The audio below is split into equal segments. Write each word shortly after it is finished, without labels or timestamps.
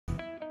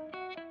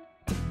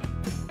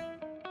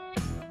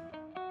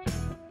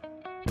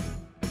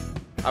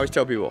I always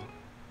tell people,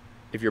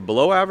 if you're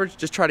below average,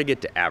 just try to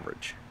get to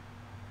average.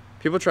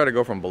 People try to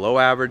go from below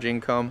average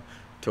income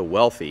to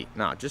wealthy.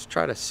 No, just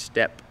try to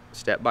step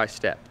by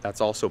step. That's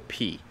also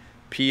P.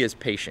 P is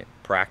patient,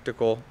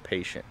 practical,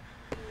 patient.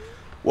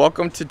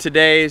 Welcome to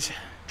today's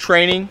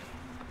training.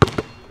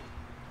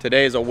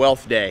 Today is a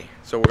wealth day.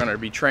 So we're gonna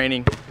be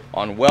training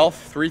on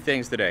wealth, 3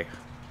 things today.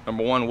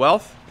 Number 1,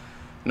 wealth.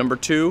 Number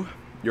 2,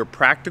 your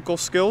practical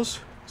skills.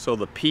 So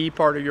the P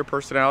part of your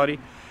personality.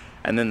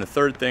 And then the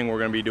third thing we're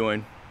gonna be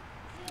doing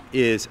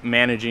is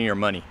managing your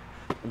money.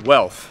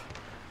 Wealth.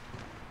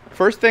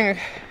 First thing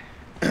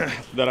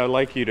that I'd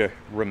like you to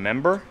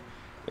remember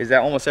is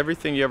that almost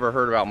everything you ever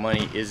heard about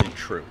money isn't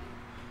true.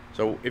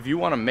 So if you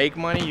want to make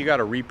money, you got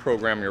to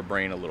reprogram your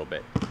brain a little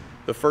bit.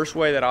 The first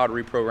way that I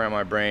would reprogram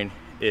my brain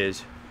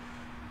is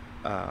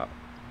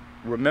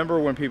remember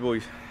when people,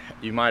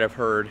 you might have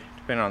heard,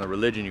 depending on the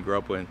religion you grew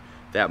up with,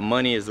 that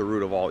money is the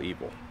root of all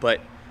evil.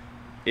 But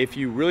if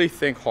you really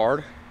think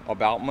hard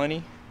about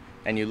money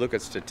and you look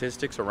at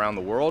statistics around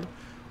the world,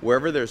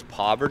 wherever there's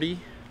poverty,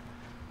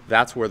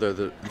 that's where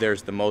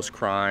there's the most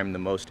crime, the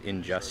most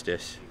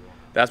injustice.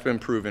 That's been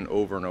proven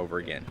over and over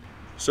again.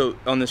 So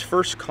on this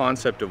first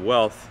concept of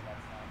wealth,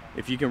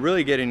 if you can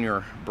really get in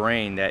your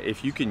brain that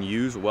if you can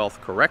use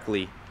wealth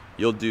correctly,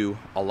 you'll do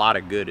a lot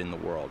of good in the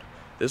world.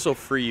 This will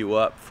free you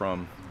up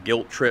from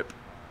guilt trip,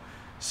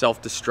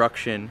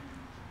 self-destruction.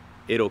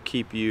 It'll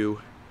keep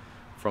you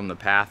from the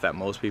path that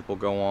most people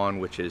go on,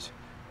 which is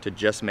to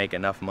just make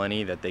enough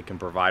money that they can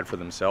provide for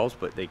themselves,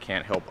 but they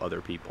can't help other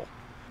people.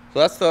 So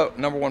that's the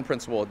number 1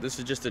 principle. This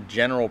is just a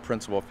general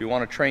principle. If you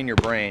want to train your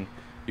brain,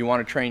 you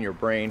want to train your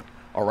brain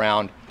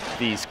around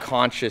these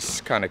conscious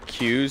kind of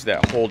cues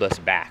that hold us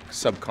back,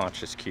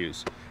 subconscious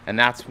cues. And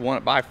that's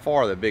by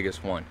far the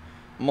biggest one.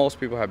 Most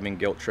people have been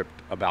guilt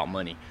tripped about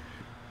money.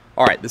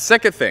 All right, the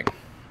second thing,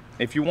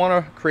 if you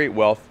want to create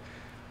wealth,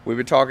 we've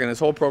been talking, this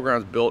whole program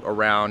is built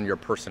around your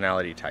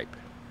personality type.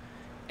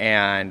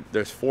 And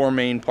there's 4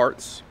 main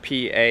parts: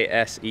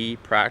 PASE,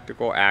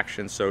 practical,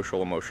 action,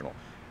 social, emotional.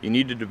 You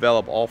need to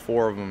develop all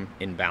 4 of them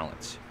in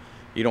balance.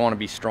 You don't want to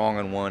be strong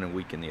in one and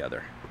weak in the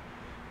other.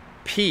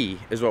 P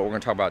is what we're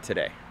going to talk about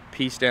today.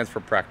 P stands for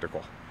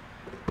practical.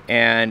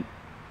 And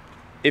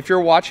if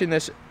you're watching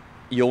this,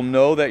 you'll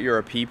know that you're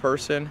a P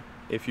person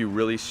if you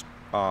really,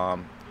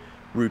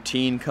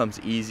 routine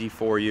comes easy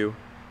for you,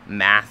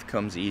 math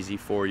comes easy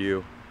for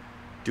you,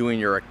 doing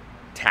your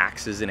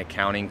taxes and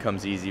accounting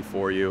comes easy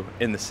for you,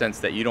 in the sense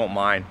that you don't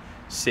mind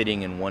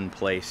sitting in one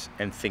place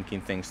and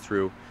thinking things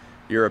through.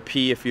 You're a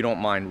P if you don't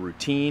mind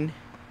routine.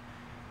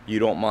 You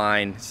don't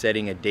mind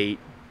setting a date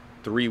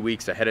 3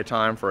 weeks ahead of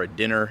time for a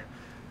dinner,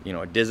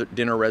 a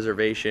dinner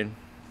reservation.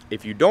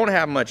 If you don't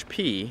have much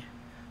P,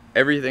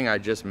 everything I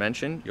just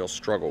mentioned, you'll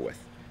struggle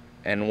with.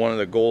 And one of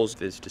the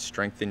goals is to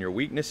strengthen your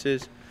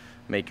weaknesses,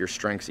 make your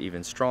strengths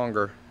even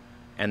stronger,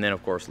 and then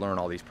of course learn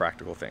all these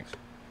practical things.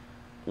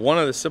 One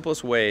of the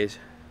simplest ways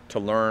to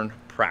learn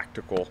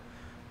practical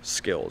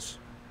skills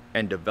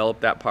and develop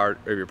that part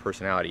of your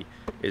personality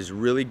is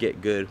really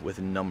get good with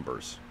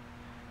numbers.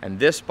 And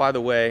this, by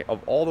the way,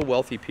 of all the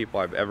wealthy people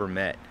I've ever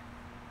met,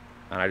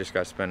 and I just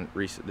got to spend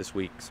this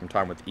week some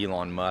time with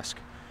Elon Musk,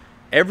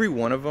 every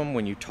one of them,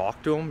 when you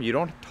talk to them, you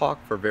don't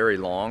talk for very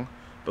long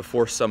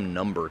before some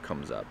number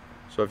comes up.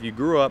 So if you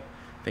grew up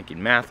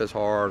thinking math is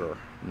hard or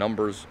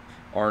numbers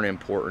aren't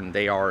important,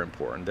 they are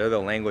important. They're the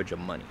language of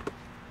money.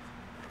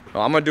 Now,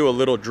 I'm going to do a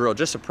little drill,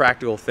 just a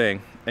practical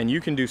thing, and you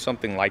can do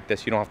something like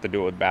this. You don't have to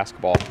do it with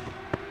basketball.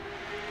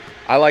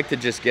 I like to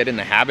just get in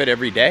the habit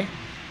every day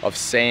of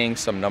saying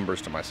some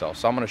numbers to myself.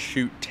 So I'm going to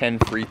shoot 10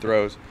 free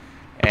throws,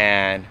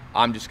 and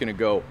I'm just going to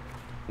go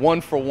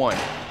 1 for 1.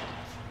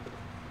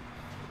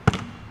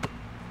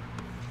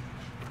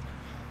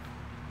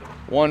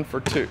 1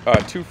 for 2,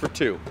 2 for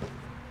 2.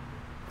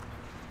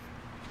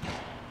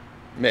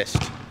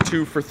 Missed.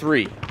 2 for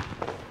 3.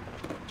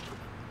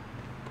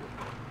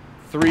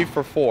 3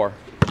 for 4.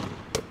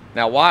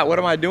 Now what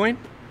am I doing?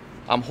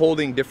 I'm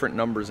holding different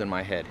numbers in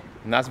my head,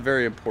 and that's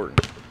very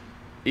important.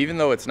 Even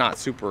though it's not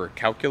super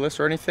calculus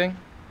or anything,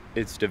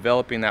 it's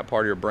developing that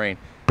part of your brain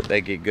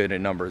that get good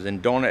at numbers.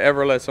 And don't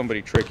ever let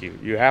somebody trick you.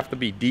 You have to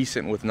be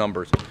decent with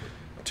numbers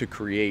to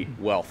create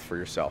wealth for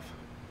yourself.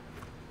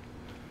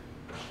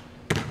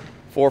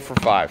 4 for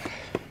 5.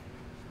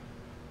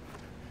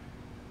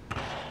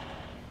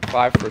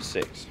 5 for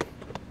 6.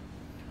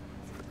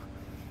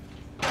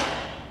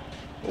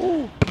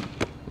 Ooh,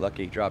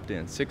 lucky, dropped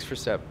in. 6 for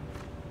 7.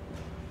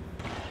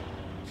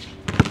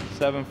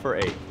 7 for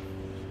 8.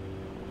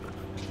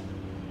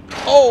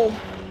 Oh,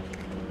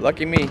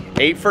 lucky me.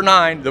 8 for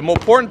 9. The most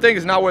important thing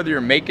is not whether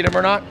you're making them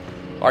or not.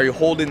 Are you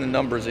holding the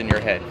numbers in your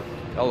head?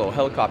 Hello,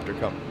 helicopter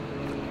come.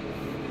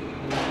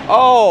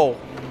 Oh,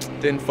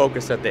 didn't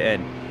focus at the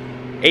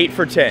end. 8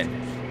 for 10.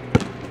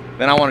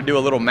 Then I want to do a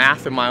little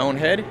math in my own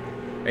head.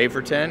 8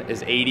 for 10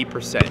 is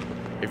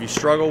 80%. If you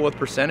struggle with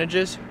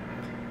percentages,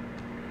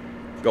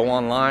 go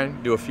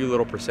online, do a few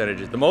little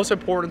percentages. The most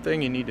important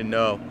thing you need to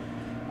know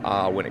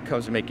when it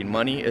comes to making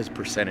money is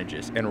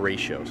percentages and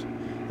ratios.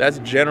 That's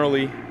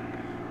generally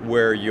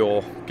where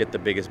you'll get the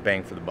biggest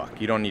bang for the buck.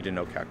 You don't need to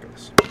know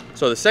calculus.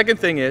 So the second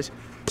thing is,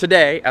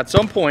 today, at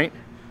some point,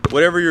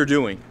 whatever you're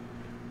doing,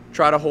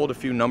 try to hold a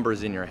few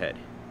numbers in your head.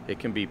 It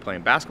can be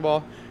playing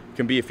basketball. It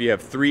can be if you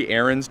have 3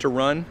 errands to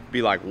run,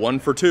 be like 1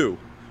 for 3,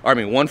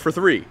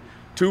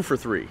 2 for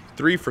 3,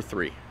 3 for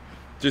 3.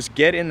 Just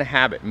get in the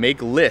habit,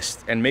 make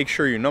lists, and make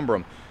sure you number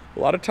them. A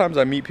lot of times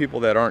I meet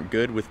people that aren't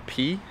good with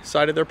P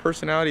side of their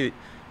personality.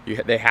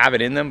 They have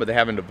it in them, but they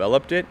haven't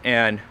developed it,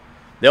 and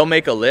they'll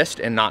make a list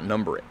and not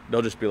number it.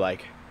 They'll just be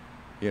like,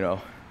 you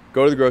know,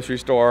 go to the grocery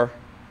store,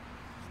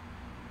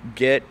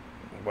 get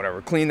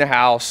whatever, clean the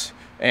house,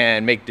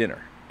 and make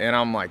dinner. And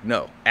I'm like,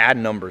 no, add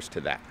numbers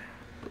to that.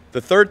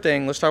 The third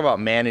thing, let's talk about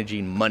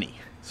managing money,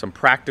 some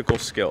practical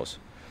skills.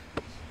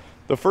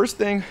 The first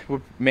thing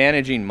with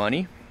managing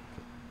money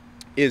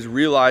is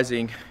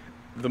realizing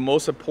the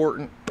most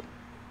important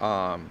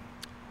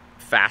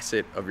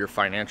facet of your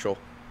financial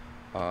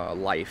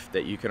life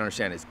that you can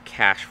understand is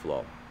cash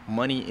flow,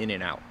 money in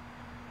and out.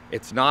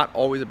 It's not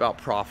always about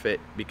profit,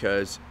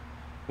 because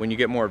when you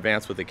get more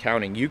advanced with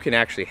accounting, you can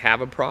actually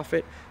have a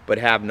profit but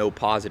have no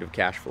positive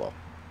cash flow.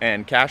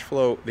 And cash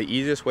flow, the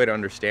easiest way to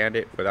understand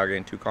it without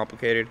getting too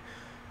complicated,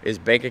 is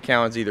bank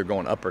accounts either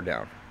going up or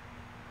down.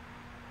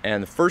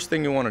 And the first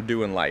thing you want to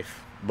do in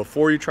life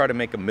before you try to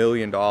make $1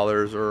 million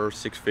or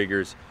 6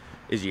 figures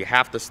is you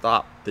have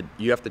to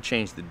you have to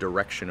change the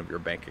direction of your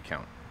bank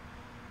account.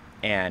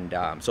 And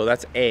so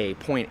that's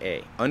point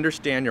A,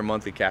 understand your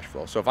monthly cash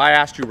flow. So if I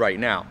asked you right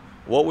now,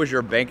 what was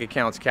your bank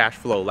account's cash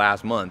flow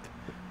last month?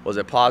 Was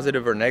it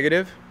positive or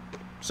negative?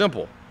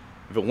 Simple.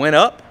 If it went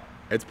up,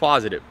 it's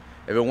positive.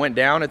 If it went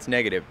down, it's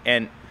negative.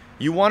 And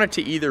you want it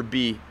to either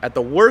be, at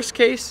the worst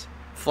case,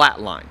 flat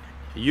line.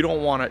 You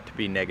don't want it to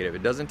be negative.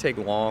 It doesn't take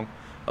long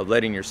of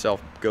letting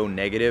yourself go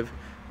negative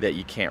that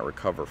you can't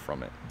recover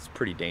from it. It's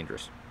pretty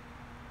dangerous.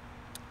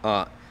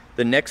 The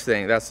next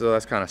thing, that's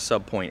kind of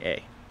subpoint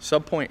A.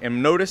 Subpoint,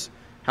 and notice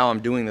how I'm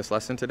doing this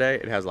lesson today.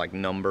 It has like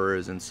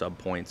numbers and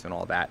subpoints and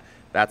all that.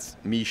 That's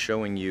me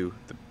showing you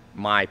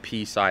my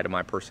P side of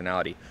my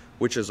personality,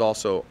 which is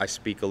also, I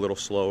speak a little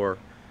slower,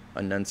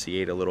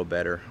 enunciate a little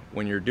better.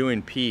 When you're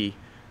doing P,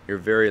 you're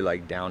very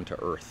like down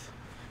to earth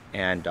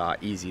and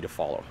easy to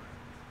follow.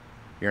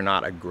 You're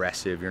not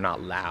aggressive, you're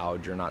not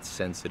loud, you're not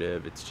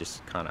sensitive. It's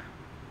just kind of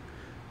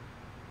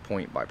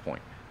point by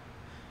point.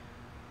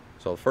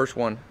 So the first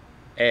one,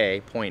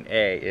 point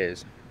A,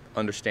 is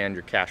understand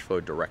your cash flow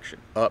direction.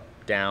 Up,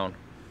 down,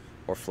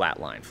 or flat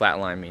line. Flat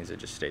line means it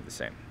just stayed the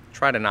same.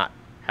 Try to not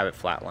have it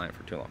flat line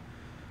for too long.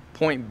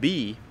 Point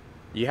B,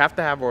 you have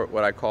to have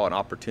what I call an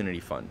opportunity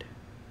fund.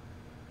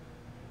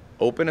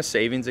 Open a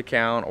savings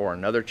account or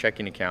another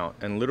checking account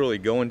and literally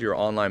go into your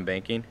online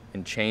banking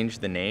and change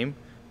the name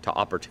to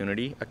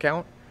opportunity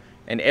account.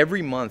 And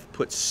every month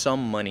put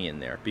some money in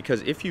there,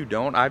 because if you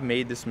don't, I've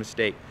made this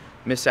mistake,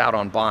 miss out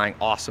on buying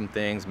awesome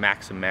things,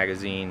 Maxim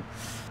magazine,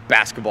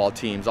 basketball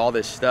teams, all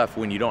this stuff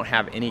when you don't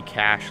have any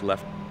cash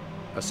left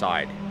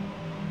aside.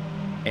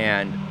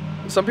 And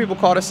some people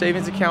call it a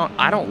savings account.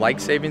 I don't like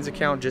savings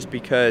account just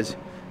because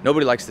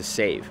nobody likes to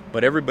save,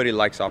 but everybody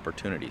likes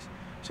opportunities.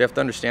 So you have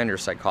to understand your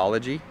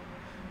psychology.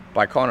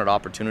 By calling it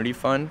opportunity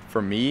fund,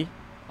 for me,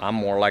 I'm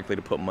more likely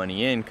to put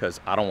money in because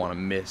I don't want to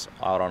miss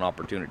out on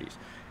opportunities.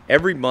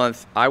 Every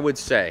month, I would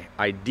say,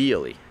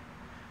 ideally,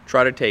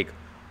 try to take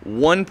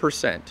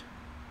 1%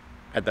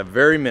 at the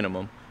very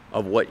minimum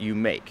of what you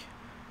make.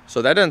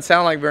 So that doesn't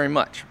sound like very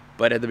much,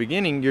 but at the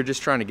beginning, you're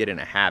just trying to get in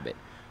a habit.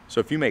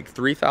 So if you make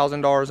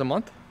 $3,000 a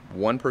month,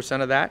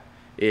 1% of that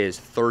is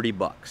 30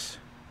 bucks.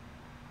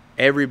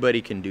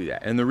 Everybody can do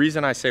that. And the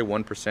reason I say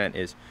 1%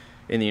 is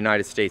in the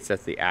United States,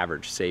 that's the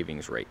average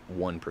savings rate,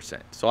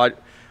 1%. So I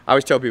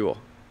always tell people,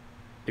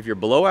 if you're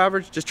below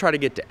average, just try to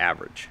get to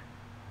average.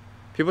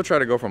 People try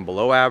to go from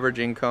below average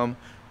income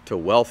to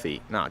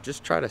wealthy. No,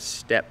 just try to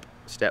step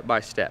by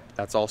step.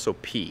 That's also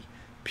P.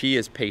 P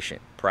is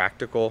patient,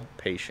 practical,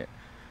 patient.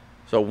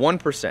 So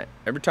 1%,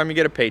 every time you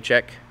get a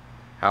paycheck,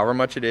 however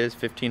much it is,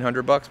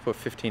 1,500 bucks, put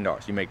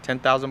 $15. You make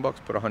 10,000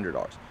 bucks, put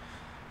 $100.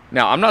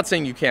 Now, I'm not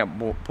saying you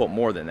can't put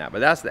more than that, but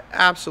that's the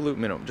absolute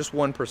minimum, just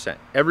 1%.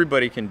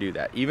 Everybody can do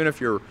that. Even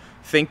if you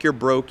think you're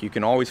broke, you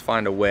can always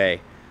find a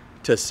way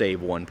to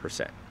save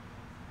 1%.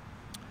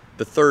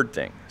 The third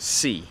thing,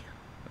 C,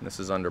 and this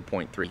is under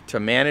point 3, to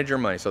manage your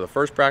money. So the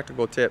first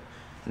practical tip,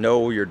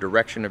 know your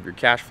direction of your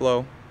cash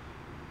flow,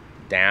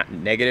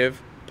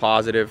 negative,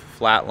 positive,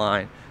 flat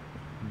line.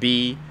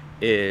 B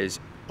is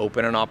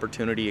open an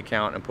opportunity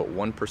account and put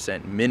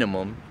 1%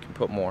 minimum, you can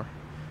put more.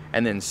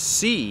 And then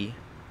C,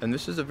 and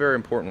this is a very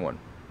important one,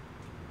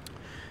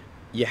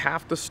 you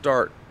have to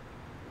start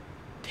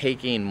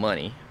taking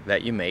money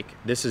that you make.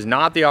 This is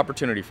not the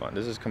opportunity fund.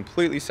 This is a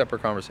completely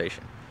separate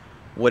conversation.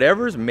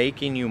 Whatever's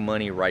making you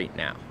money right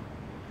now,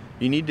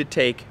 you need to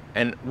take,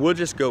 and we'll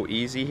just go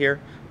easy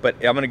here, but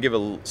I'm gonna give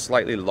a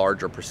slightly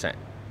larger percent.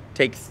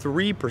 Take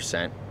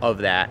 3% of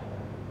that,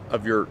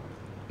 of your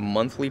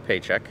monthly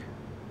paycheck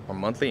or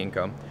monthly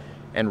income,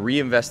 and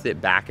reinvest it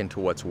back into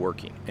what's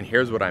working. And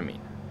here's what I mean.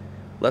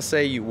 Let's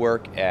say you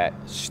work at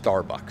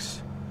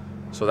Starbucks.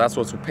 So So that's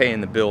what's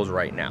paying the bills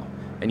right now.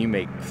 And you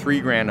make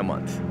 $3 grand a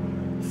month.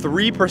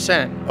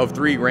 3% of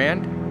 $3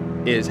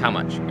 grand is how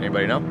much?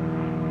 Anybody know?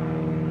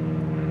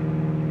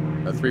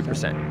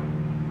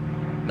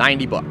 3%.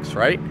 90 bucks,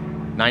 right?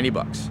 90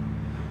 bucks.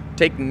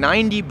 Take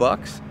 90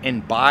 bucks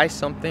and buy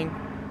something.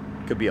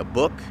 It could be a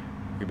book,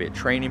 it could be a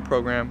training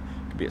program,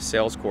 it could be a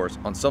sales course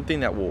on something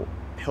that will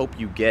help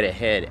you get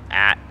ahead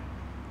at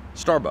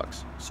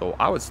Starbucks. So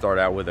I would start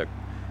out with a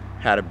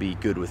How to Be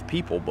Good with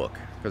People book,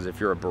 because if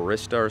you're a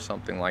barista or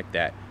something like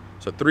that.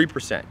 So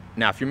 3%.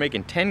 Now, if you're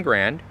making 10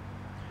 grand,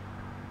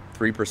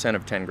 3%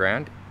 of 10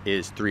 grand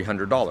is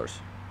 $300.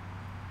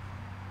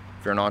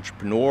 If you're an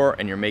entrepreneur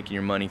and you're making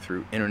your money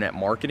through internet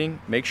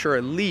marketing, make sure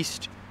at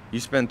least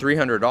you spend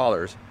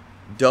 $300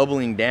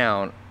 doubling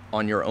down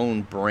on your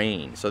own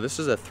brain. So this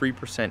is a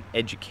 3%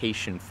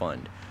 education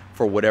fund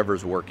for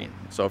whatever's working.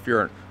 So if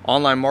you're an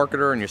online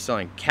marketer and you're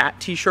selling cat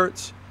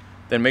t-shirts,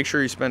 then make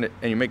sure you spend it,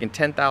 and you're making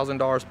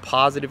 $10,000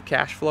 positive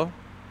cash flow,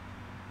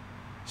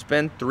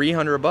 spend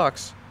 300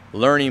 bucks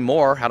learning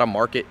more how to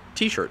market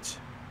t-shirts.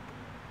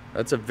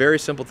 That's a very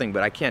simple thing,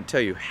 but I can't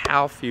tell you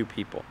how few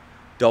people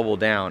double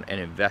down and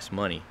invest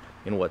money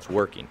in what's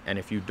working. And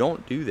if you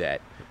don't do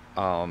that,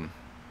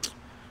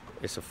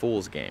 it's a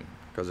fool's game,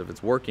 because if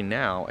it's working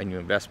now and you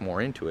invest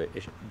more into it,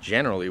 it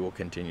generally will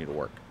continue to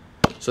work.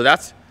 So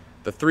that's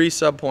the 3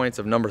 sub-points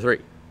of number 3.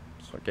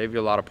 So I gave you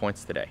a lot of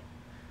points today.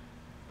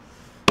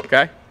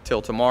 Okay,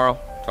 till tomorrow,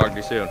 talk to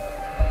you soon.